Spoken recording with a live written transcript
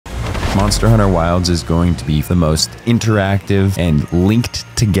Monster Hunter Wilds is going to be the most interactive and linked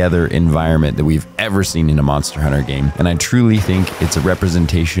together environment that we've ever seen in a Monster Hunter game. And I truly think it's a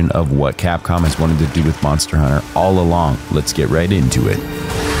representation of what Capcom has wanted to do with Monster Hunter all along. Let's get right into it.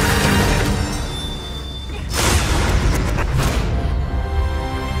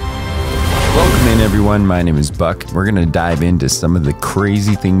 Everyone, my name is Buck. We're going to dive into some of the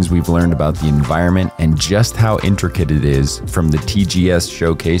crazy things we've learned about the environment and just how intricate it is from the TGS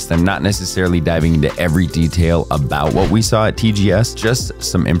showcase. I'm not necessarily diving into every detail about what we saw at TGS, just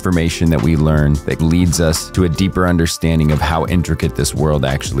some information that we learned that leads us to a deeper understanding of how intricate this world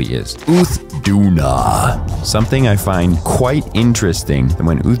actually is. Uthduna. Something I find quite interesting that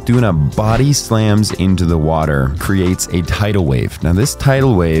when Uthduna body slams into the water, creates a tidal wave. Now this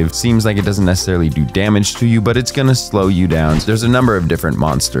tidal wave seems like it doesn't necessarily do damage to you, but it's going to slow you down. There's a number of different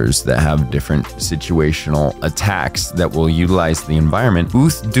monsters that have different situational attacks that will utilize the environment.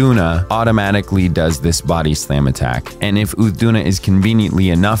 Uthduna automatically does this body slam attack, and if Uthduna is conveniently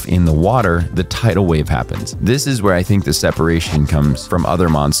enough in the water, the tidal wave happens. This is where I think the separation comes from other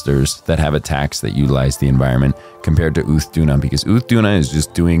monsters that have attacks that utilize the environment compared to Uthduna, because Uthduna is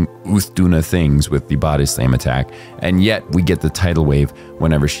just doing Uthduna things with the body slam attack, and yet we get the tidal wave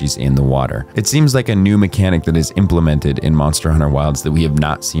whenever she's in the water. It seems like a new mechanic that is implemented in Monster Hunter Wilds that we have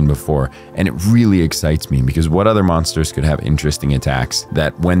not seen before, and it really excites me because what other monsters could have interesting attacks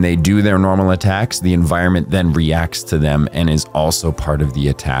that when they do their normal attacks, the environment then reacts to them and is also part of the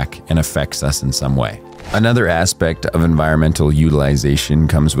attack and affects us in some way. Another aspect of environmental utilization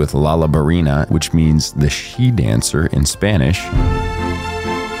comes with Lalabarina, which means the she-dancer in Spanish.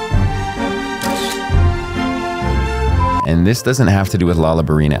 And this doesn't have to do with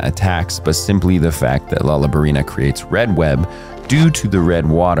Lalabarina attacks, but simply the fact that Lalabarina creates red web due to the red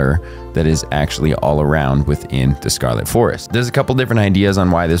water that is actually all around within the Scarlet Forest. There's a couple different ideas on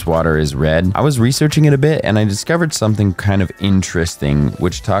why this water is red. I was researching it a bit and I discovered something kind of interesting,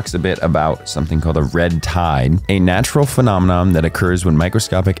 which talks a bit about something called a red tide, a natural phenomenon that occurs when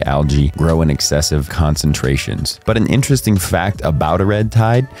microscopic algae grow in excessive concentrations. But an interesting fact about a red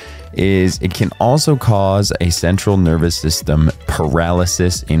tide is it can also cause a central nervous system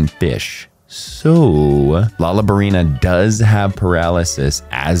paralysis in fish. So, Lalabarina does have paralysis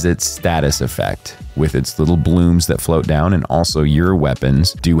as its status effect, with its little blooms that float down, and also your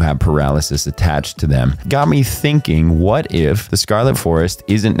weapons do have paralysis attached to them. Got me thinking, what if the Scarlet Forest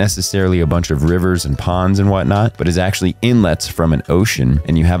isn't necessarily a bunch of rivers and ponds and whatnot, but is actually inlets from an ocean,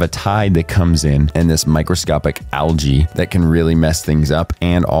 and you have a tide that comes in and this microscopic algae that can really mess things up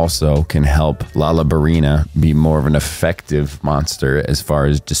and also can help Lalabarina be more of an effective monster as far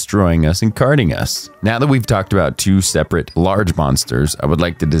as destroying us and carting us. Now that we've talked about two separate large monsters, I would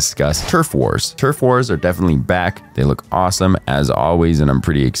like to discuss Turf Wars. Turf Wars are definitely back. They look awesome as always, and I'm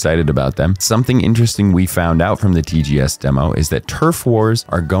pretty excited about them. Something interesting we found out from the TGS demo is that Turf Wars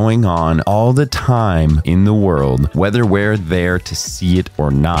are going on all the time in the world, whether we're there to see it or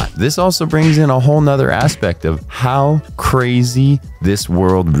not. This also brings in a whole nother aspect of how crazy this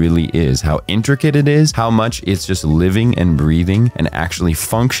world really is, how intricate it is, how much it's just living and breathing and actually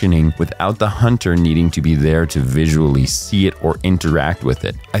functioning without the hunter needing to be there to visually see it or interact with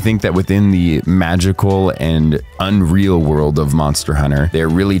it. I think that within the magical and unreal world of Monster Hunter, they're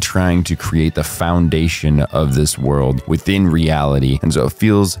really trying to create the foundation of this world within reality. And so it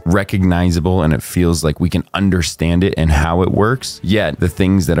feels recognizable and it feels like we can understand it and how it works. Yet the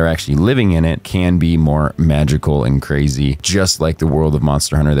things that are actually living in it can be more magical and crazy, just like the world of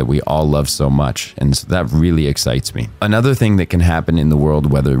Monster Hunter that we all love so much. And so that really excites me. Another thing that can happen in the world,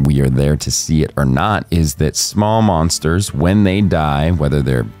 whether we are there to see it or not, is that small monsters, when they die, whether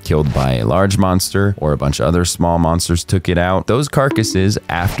they're killed by a large monster or a bunch of other small monsters took it out, those carcasses,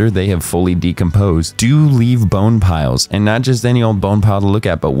 after they have fully decomposed, do leave bone piles, and not just any old bone pile to look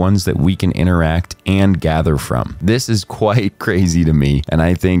at, but ones that we can interact and gather from. This is quite crazy to me, and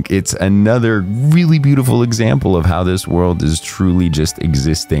I think it's another really beautiful example of how this world is truly just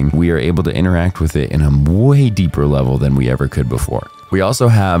existing. We are able to interact with it in a way deeper level than we ever could before. We also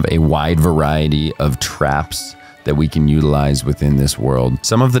have a wide variety of traps that we can utilize within this world.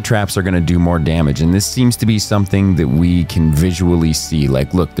 Some of the traps are going to do more damage, and this seems to be something that we can visually see.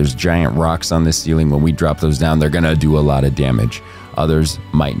 Like, look, there's giant rocks on the ceiling. When we drop those down, they're going to do a lot of damage. Others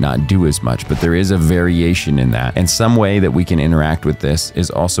might not do as much, but there is a variation in that. And some way that we can interact with this is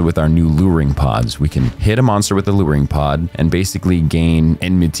also with our new luring pods. We can hit a monster with a luring pod and basically gain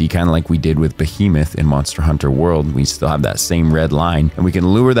enmity, kind of like we did with Behemoth in Monster Hunter World. We still have that same red line, and we can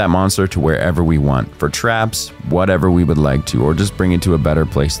lure that monster to wherever we want for traps, whatever we would like to, or just bring it to a better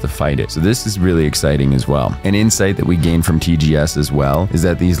place to fight it. So this is really exciting as well. An insight that we gained from TGS as well is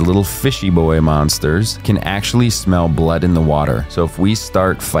that these little fishy boy monsters can actually smell blood in the water. So if we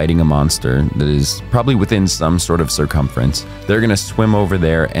start fighting a monster that is probably within some sort of circumference, they're gonna swim over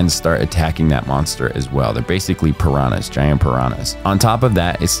there and start attacking that monster as well. They're basically piranhas, giant piranhas. On top of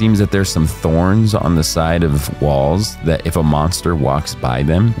that, it seems that there's some thorns on the side of walls that if a monster walks by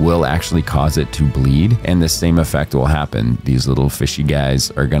them will actually cause it to bleed, and the same effect will happen. These little fishy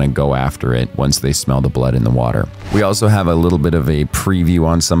guys are gonna go after it once they smell the blood in the water. We also have a little bit of a preview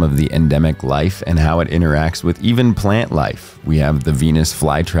on some of the endemic life and how it interacts with even plant life. We have the Venus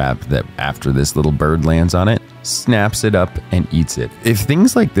flytrap that after this little bird lands on it, snaps it up and eats it. If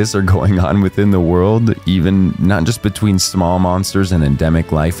things like this are going on within the world, even not just between small monsters and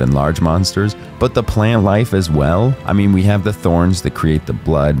endemic life and large monsters, but the plant life as well. I mean, we have the thorns that create the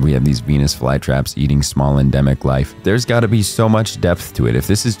blood. We have these Venus flytraps eating small endemic life. There's got to be so much depth to it. If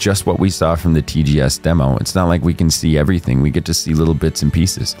this is just what we saw from the TGS demo, it's not like we can see everything. We get to see little bits and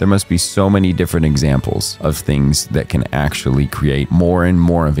pieces. There must be so many different examples of things that can actually create more and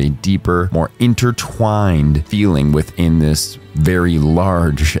more of a deeper, more intertwined feeling within this very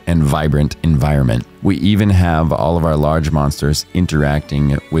large and vibrant environment. We even have all of our large monsters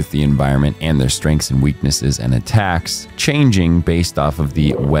interacting with the environment and their strengths and weaknesses and attacks changing based off of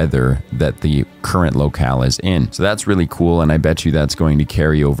the weather that the current locale is in. So that's really cool, and I bet you that's going to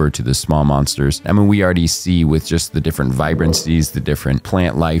carry over to the small monsters. I mean, we already see with just the different vibrancies, the different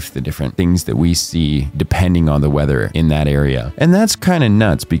plant life, the different things that we see depending on the weather in that area. And that's kind of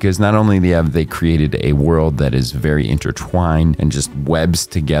nuts because not only have they created a world that is very intertwined and just webs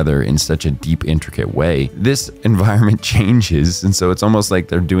together in such a deep, intricate way, this environment changes, and so it's almost like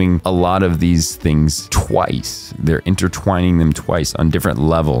they're doing a lot of these things twice. They're intertwining them twice on different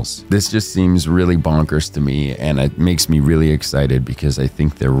levels. This just seems really bonkers to me, and it makes me really excited because I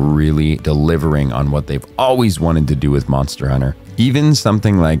think they're really delivering on what they've always wanted to do with Monster Hunter. Even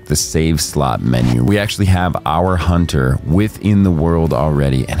something like the save slot menu, we actually have our hunter within the world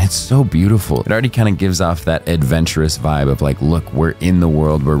already, and it's so beautiful. It already kind of gives off that adventurous vibe of like, look, we're in the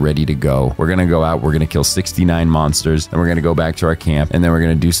world, we're ready to go. We're gonna go out, we're gonna kill 69 monsters, then we're gonna go back to our camp, and then we're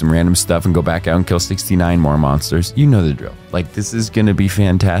gonna do some random stuff and go back out and kill 69 more monsters. You know the drill. Like, this is gonna be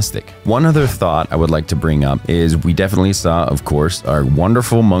fantastic. One other thought I would like to bring up is we definitely saw, of course, our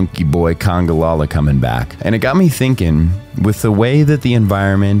wonderful monkey boy Congalala coming back. And it got me thinking, with the way that the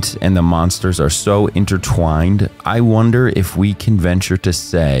environment and the monsters are so intertwined, I wonder if we can venture to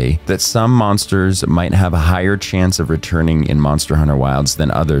say that some monsters might have a higher chance of returning in Monster Hunter Wilds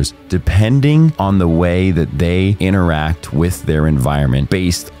than others, depending on the way that they interact with their environment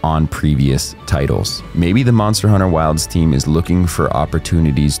based on previous titles. Maybe the Monster Hunter Wilds team is looking for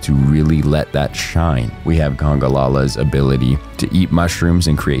opportunities to really let that shine. We have Congalala's ability to eat mushrooms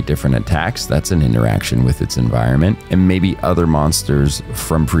and create different attacks. That's an interaction with its environment. And maybe other monsters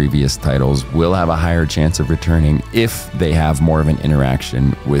from previous titles will have a higher chance of returning if they have more of an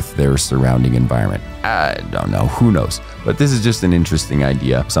interaction with their surrounding environment. I don't know, who knows? But this is just an interesting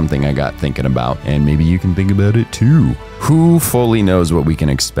idea, something I got thinking about, and maybe you can think about it too. Who fully knows what we can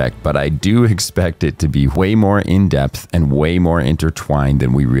expect, but I do expect it to be way more in-depth and way more intertwined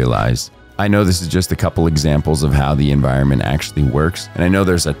than we realize. I know this is just a couple examples of how the environment actually works, and I know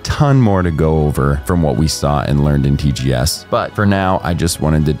there's a ton more to go over from what we saw and learned in TGS, but for now, I just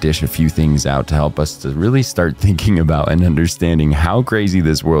wanted to dish a few things out to help us to really start thinking about and understanding how crazy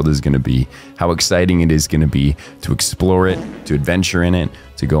this world is going to be, how exciting it is going to be to explore it, to adventure in it,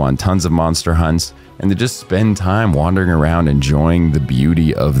 to go on tons of monster hunts, and to just spend time wandering around enjoying the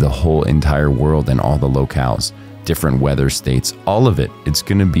beauty of the whole entire world and all the locales, different weather states, all of it. It's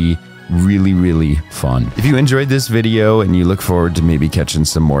going to be really, really fun. If you enjoyed this video and you look forward to maybe catching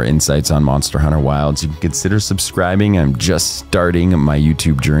some more insights on Monster Hunter Wilds, you can consider subscribing. I'm just starting my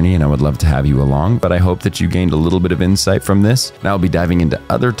YouTube journey and I would love to have you along, but I hope that you gained a little bit of insight from this. And I'll be diving into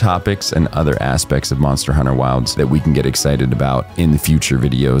other topics and other aspects of Monster Hunter Wilds that we can get excited about in the future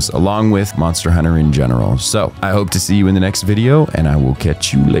videos, along with Monster Hunter in general. So I hope to see you in the next video, and I will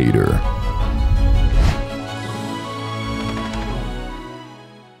catch you later.